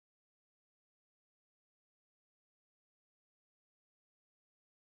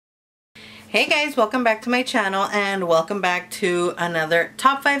Hey guys, welcome back to my channel and welcome back to another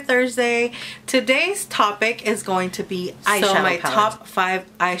Top 5 Thursday. Today's topic is going to be my top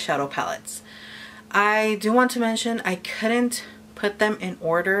 5 eyeshadow palettes. I do want to mention I couldn't put them in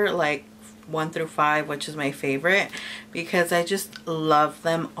order like 1 through 5, which is my favorite, because I just love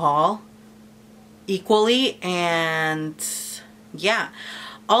them all equally. And yeah,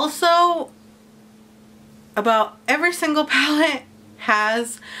 also about every single palette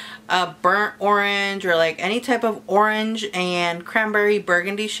has a burnt orange or like any type of orange and cranberry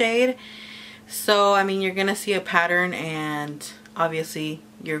burgundy shade. So I mean, you're gonna see a pattern and obviously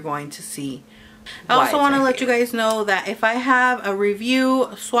you're going to see. I also want to let you guys know that if I have a review,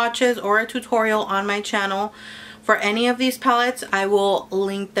 swatches, or a tutorial on my channel for any of these palettes, I will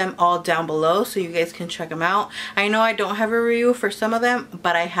link them all down below so you guys can check them out. I know I don't have a review for some of them,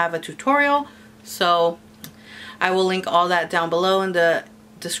 but I have a tutorial, so I will link all that down below in the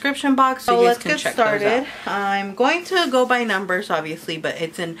description box so you guys can check those out. Let's get started. I'm going to go by numbers obviously, but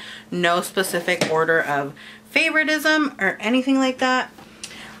it's in no specific order of favoritism or anything like that.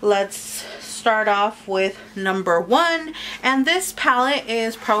 Let's start off with number 1, and this palette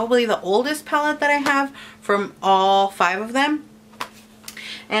is probably the oldest palette that I have from all 5 of them,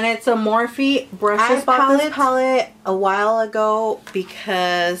 and it's a Morphe brushes palette. I bought this palette a while ago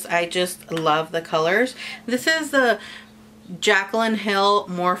because I just love the colors. This is the Jaclyn Hill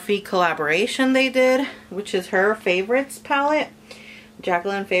Morphe collaboration they did, which is her favorites palette,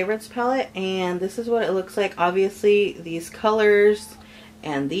 Jaclyn favorites palette, and this is what it looks like. Obviously these colors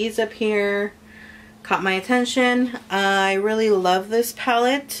and these up here caught my attention. I really love this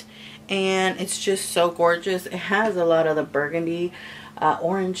palette and it's just so gorgeous. It has a lot of the burgundy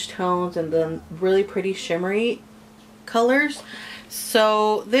orange tones and then really pretty shimmery colors.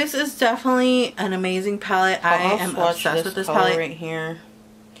 So this is definitely an amazing palette. I am obsessed with this palette right here,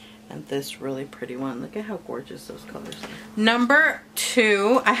 and this really pretty one. Look at how gorgeous those colors are. Number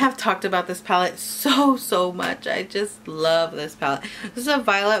 2, I have talked about this palette so much. I just love this palette. This is a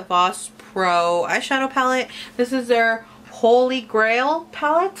Violet Voss Pro eyeshadow palette. This is their Holy Grail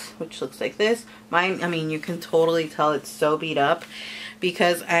palette, which looks like this. Mine, I mean, you can totally tell it's so beat up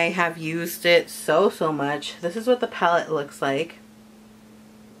because I have used it so much. This is what the palette looks like.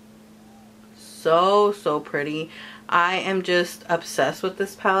 So pretty. I am just obsessed with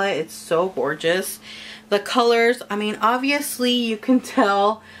this palette. It's so gorgeous. The colors, I mean, obviously you can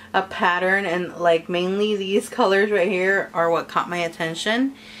tell a pattern, and like mainly these colors right here are what caught my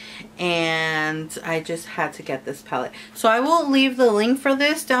attention, and I just had to get this palette. So I will leave the link for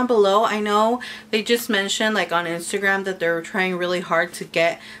this down below. I know they just mentioned like on Instagram that they're trying really hard to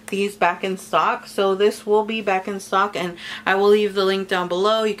get these back in stock, so this will be back in stock, and I will leave the link down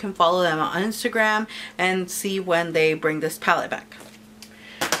below. You can follow them on Instagram and see when they bring this palette back.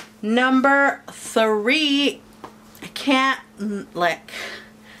 Number 3,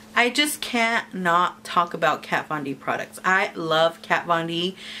 I just can't not talk about Kat Von D products. I love Kat Von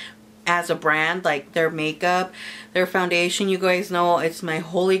D as a brand, like their makeup, their foundation. You guys know it's my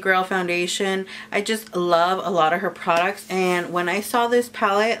holy grail foundation. I just love a lot of her products, and when I saw this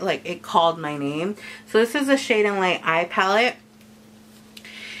palette, like it called my name. So this is a Shade and Light eye palette,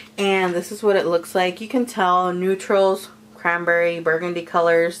 and this is what it looks like. You can tell neutrals, cranberry, burgundy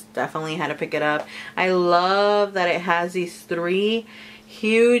colors. Definitely had to pick it up. I love that it has these 3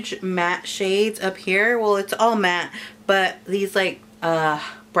 huge matte shades up here. Well, it's all matte, but these like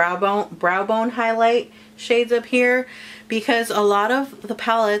brow bone highlight shades up here, because a lot of the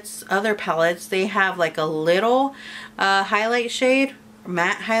palettes, other palettes, they have like a little highlight shade,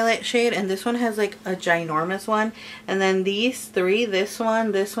 matte highlight shade, and this one has like a ginormous one. And then these 3, this one,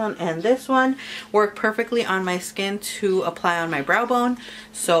 and this one, work perfectly on my skin to apply on my brow bone.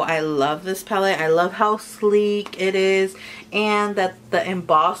 So I love this palette. I love how sleek it is, and that the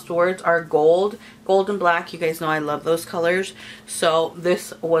embossed words are gold and black. You guys know I love those colors, so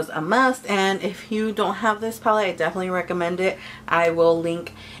this was a must. And if you don't have this palette, I definitely recommend it. I will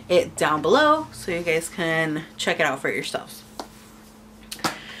link it down below so you guys can check it out for yourselves.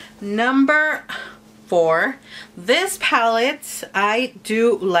 Number 4, this palette, I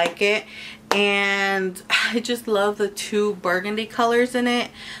do like it, and I just love the 2 burgundy colors in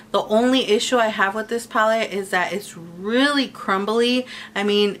it. The only issue I have with this palette is that it's really crumbly. I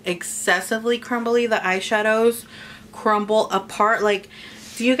mean, excessively crumbly. The eyeshadows crumble apart. Like,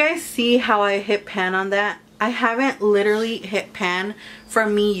 do you guys see how I hit pan on that? I haven't literally hit pan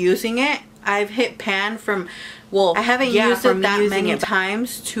from me using it. I've hit pan from, well, I haven't used it that many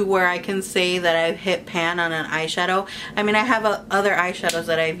times to where I can say that I've hit pan on an eyeshadow. I mean, I have other eyeshadows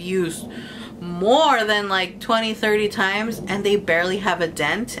that I've used more than like 20-30 times and they barely have a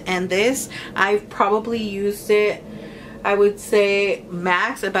dent. And this, I've probably used it, I would say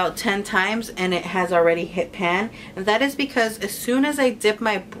max about 10 times, and it has already hit pan. And that is because as soon as I dip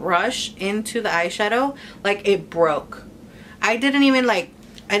my brush into the eyeshadow, like, it broke. I didn't even like,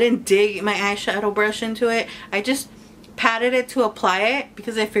 I didn't dig my eyeshadow brush into it. I just patted it to apply it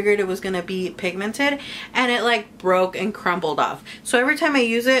because I figured it was gonna be pigmented, and it like broke and crumbled off. So every time I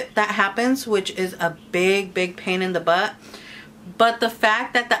use it, that happens, which is a big pain in the butt. But the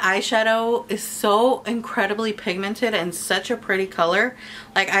fact that the eyeshadow is so incredibly pigmented and such a pretty color,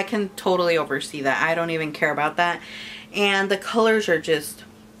 like, I can totally oversee that. I don't even care about that. And the colors are just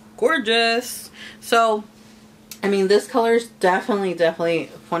gorgeous. So, I mean, this color is definitely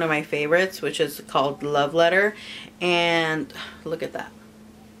one of my favorites, which is called Love Letter. And look at that.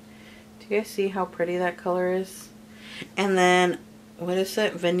 Do you guys see how pretty that color is? And then, what is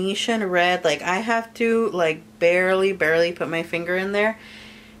it? Venetian Red. Like, I have to like barely put my finger in there.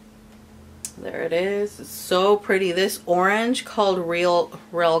 There it is. It's so pretty. This orange called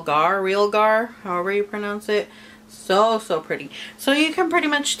Realgar, however you pronounce it. So pretty. So you can pretty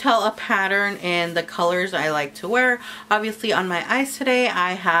much tell a pattern in the colors I like to wear. Obviously on my eyes today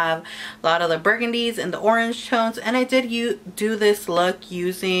I have a lot of the burgundies and the orange tones, and I did do this look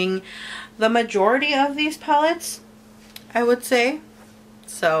using the majority of these palettes, I would say.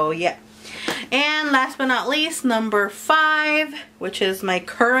 So yeah. And last but not least, number 5, which is my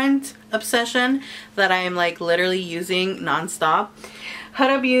current obsession that I am like literally using nonstop.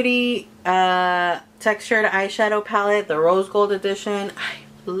 Huda Beauty textured eyeshadow palette, the rose gold edition. I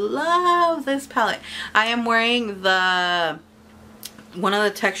love this palette. I am wearing one of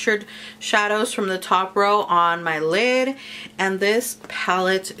the textured shadows from the top row on my lid, and this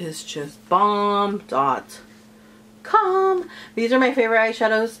palette is just bomb.com. These are my favorite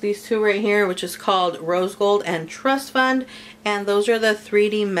eyeshadows, these two right here, which is called Rose Gold and Trust Fund, and those are the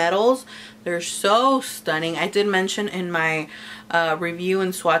 3D metals. They're so stunning. I did mention in my review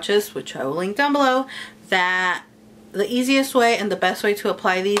and swatches, which I will link down below, that the easiest way and the best way to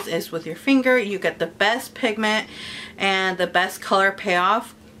apply these is with your finger. You get the best pigment and the best color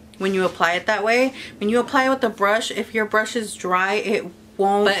payoff when you apply it that way. When you apply it with the brush, if your brush is dry, it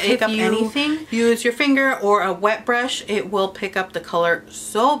won't pick up anything. Use your finger or a wet brush, it will pick up the color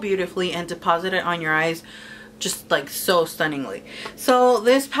so beautifully and deposit it on your eyes just like so stunningly. So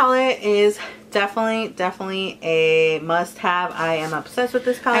this palette is definitely a must-have. I am obsessed with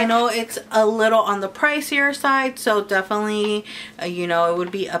this palette. I know it's a little on the pricier side, so definitely you know, it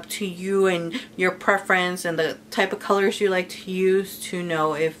would be up to you and your preference and the type of colors you like to use to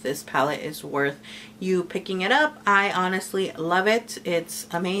know if this palette is worth you picking it up. I honestly love it. It's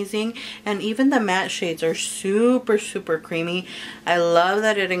amazing, and even the matte shades are super creamy. I love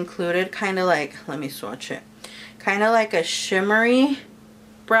that it included kind of like, let me swatch it, kind of like a shimmery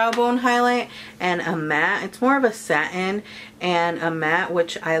brow bone highlight and a matte. It's more of a satin and a matte,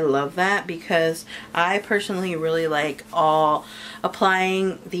 which I love that because I personally really like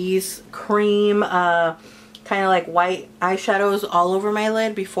applying these cream kind of like white eyeshadows all over my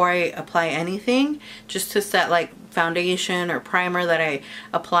lid before I apply anything, just to set like foundation or primer that I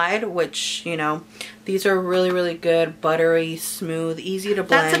applied, which, you know, these are really good, buttery, smooth, easy to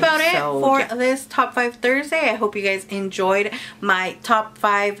blend. That's about it for this Top 5 Thursday. I hope you guys enjoyed my top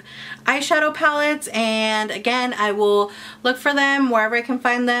 5 eyeshadow palettes, and again, I will look for them wherever I can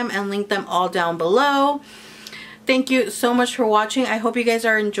find them and link them all down below. Thank you so much for watching. I hope you guys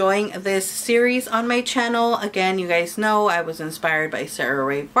are enjoying this series on my channel. Again, you guys know I was inspired by Sarah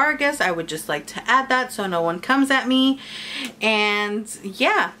Ray Vargas. I would just like to add that so no one comes at me. And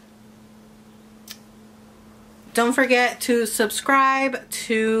yeah, don't forget to subscribe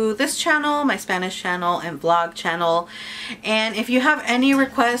to this channel, my Spanish channel and vlog channel. And if you have any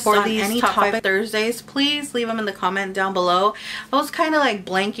requests for these any Top 5 Thursdays, please leave them in the comment down below. I was kind of like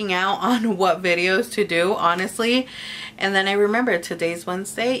blanking out on what videos to do, honestly. And then I remembered today's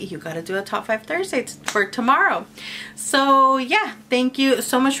Wednesday, you gotta do a Top 5 Thursday for tomorrow. So yeah, thank you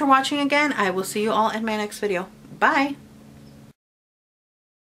so much for watching again. I will see you all in my next video. Bye!